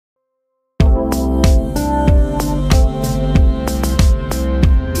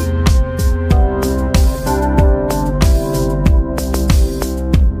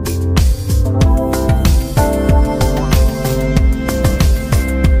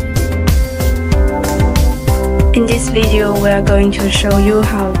this video, we are going to show you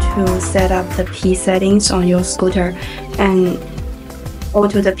how to set up the P settings on your scooter. And go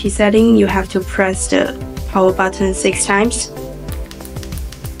to the P setting, you have to press the power button 6 times.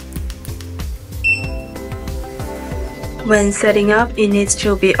 When setting up, it needs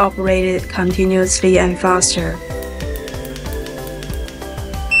to be operated continuously and faster.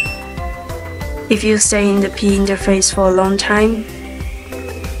 If you stay in the P interface for a long time,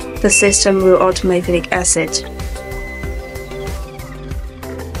 the system will automatically exit.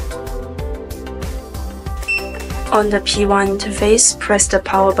 On the P1 interface, press the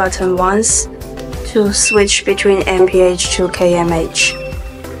power button once to switch between mph to kmh.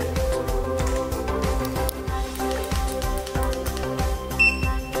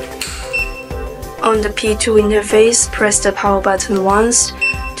 On the P2 interface, press the power button once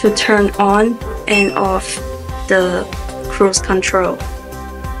to turn on and off the cruise control.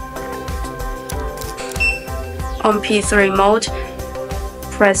 On P3 mode,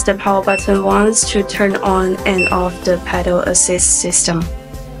 press the power button once to turn on and off the pedal assist system.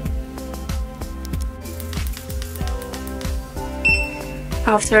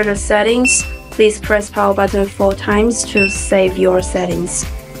 After the settings, please press power button 4 times to save your settings.